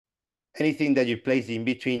anything that you place in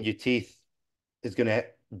between your teeth is going to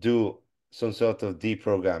do some sort of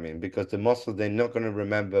deprogramming because the muscle, they're not going to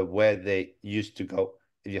remember where they used to go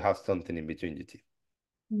if you have something in between your teeth.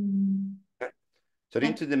 Mm. Okay? So Yeah.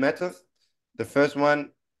 into the method, the first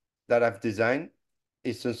one that I've designed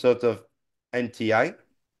is some sort of NTI.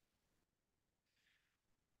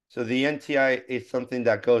 So the NTI is something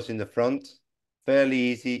that goes in the front, fairly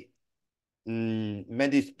easy.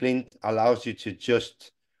 Medit Splint allows you to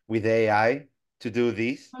just with AI to do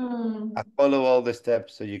this. I Mm. follow all the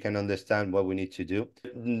steps so you can understand what we need to do.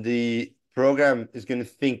 The program is going to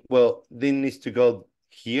think, well, this needs to go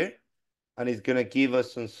here, and it's going to give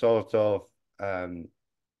us some sort of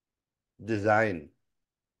design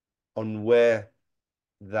on where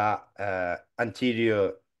that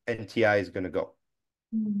anterior NTI is going to go.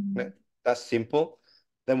 Mm. Okay? That's simple.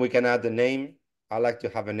 Then we can add the name. I like to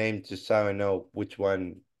have a name just so I know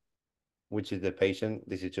which is the patient.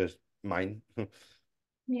 This is just mine.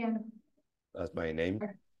 Yeah. That's my name.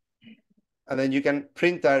 And then you can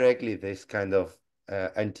print directly this kind of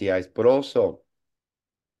NTIs, but also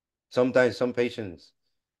sometimes some patients,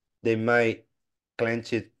 they might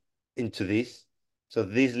clench it into this. So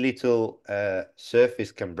this little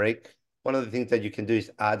surface can break. One of the things that you can do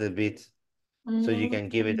is add a bit so you can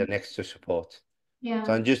give it Mm. an extra support. So Yeah.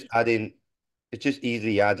 I'm just adding, it's just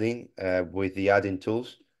easily adding with the adding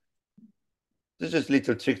tools. There's just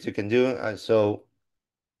little tricks you can do. And so,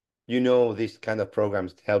 these kind of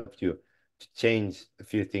programs help you to change a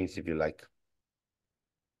few things if you like.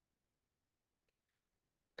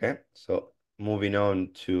 Okay. So moving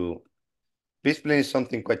on to Bisplane is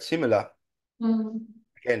something quite similar. Mm.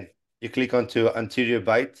 Again, you click onto anterior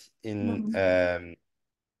bite in Mm.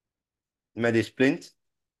 Medit Splint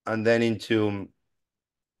and then into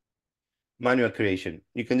manual creation.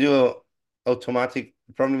 You can do automatic.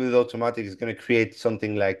 The problem with automatic is going to create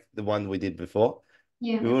something like the one we did before.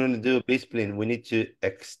 Yeah. We want to do a B-spline. We need to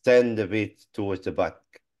extend a bit towards the back.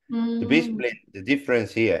 The Mm. B-spline, the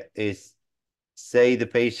difference here is, say the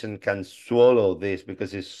patient can swallow this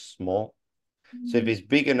because it's small. So if Mm. it's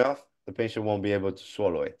big enough, the patient won't be able to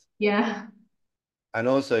swallow it. Yeah. And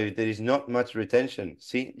also, if there is not much retention,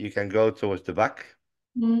 see, you can go towards the back.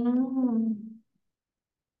 Mm.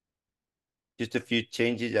 Just a few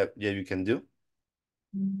changes that you can do.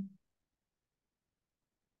 Mm.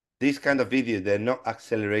 These kind of videos, they're not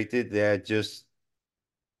accelerated. They're just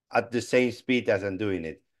at the same speed as I'm doing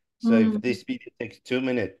it. So if Mm. this video takes 2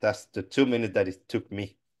 minutes, that's the 2 minutes that it took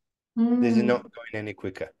me. This is Mm. not going any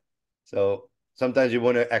quicker. So sometimes you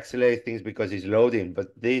want to accelerate things because it's loading,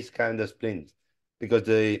 but these kind of splints, because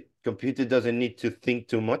the computer doesn't need to think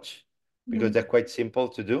too much, because they're Mm. quite simple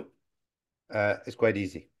to do, it's quite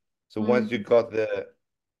easy. So once you Mm. got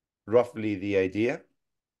roughly the idea,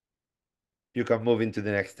 you can move into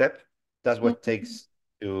the next step. That's what it Mm. takes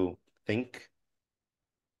to think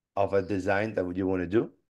of a design that you want to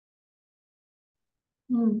do.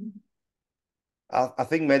 Mm. I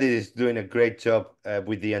think Medit is doing a great job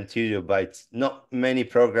with the anterior bites. Not many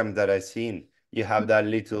programs that I've seen, you have that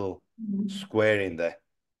little Mm. square in there.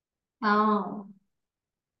 Oh.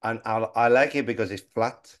 And I like it because it's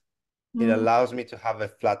flat. It Mm. allows me to have a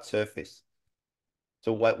flat surface.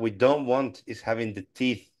 So what we don't want is having the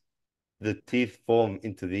teeth form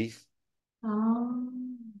into these. Oh.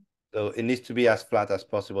 So it needs to be as flat as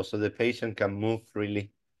possible so the patient can move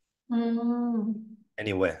freely Mm.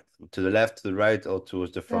 anywhere, to the left, to the right, or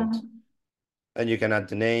towards the Yeah. front. And you can add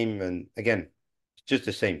the name, and again, it's just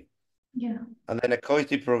the same. Yeah. And then a coach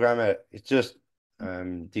deprogrammer is just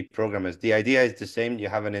deprogrammers. The idea is the same. You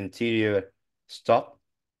have an anterior stop,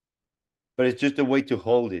 but it's just a way to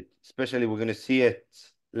hold it. Especially, we're going to see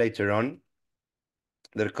it later on.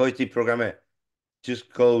 The coach deprogrammer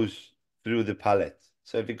just goes through the palate.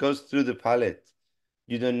 So if it goes through the palate,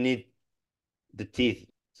 you don't need the teeth.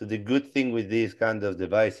 So the good thing with this kind of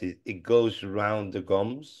device is it goes around the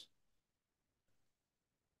gums.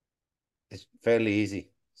 It's fairly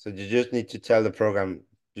easy. So you just need to tell the program,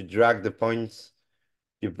 you drag the points,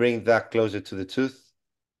 you bring that closer to the tooth.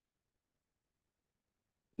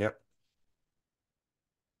 Yep.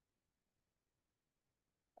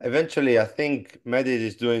 Eventually, I think Medit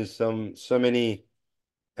is doing so many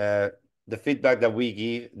uh the feedback that we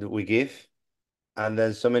give, and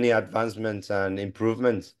then so many advancements and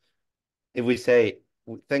improvements. If we say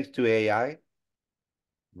thanks to AI,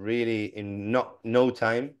 really in not no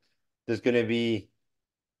time, there's gonna be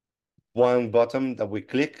one button that we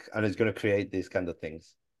click and it's gonna create these kind of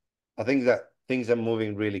things. I think that things are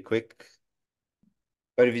moving really quick.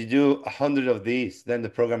 But if you do 100 of these, then the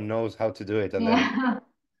program knows how to do it, and then Yeah.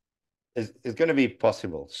 is going to be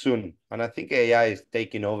possible soon. And I think AI is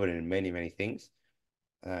taking over in many, many things.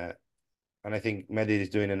 Uh, and I think Medit is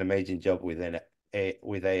doing an amazing job with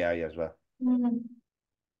with AI as well. Mm.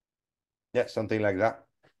 Yeah, something like that.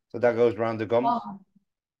 So that goes around the gums. Wow.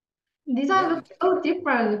 These are Yeah, look so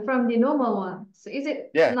different from the normal one. So is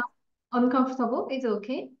it yeah. not uncomfortable? Is it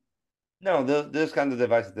okay? No, those kind of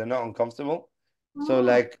devices, they're not uncomfortable. So Oh,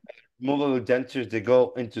 like movable dentures, they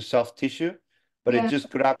go into soft tissue, but it yeah. just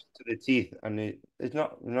grabs to the teeth and it's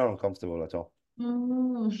not uncomfortable at all.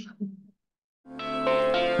 Mm.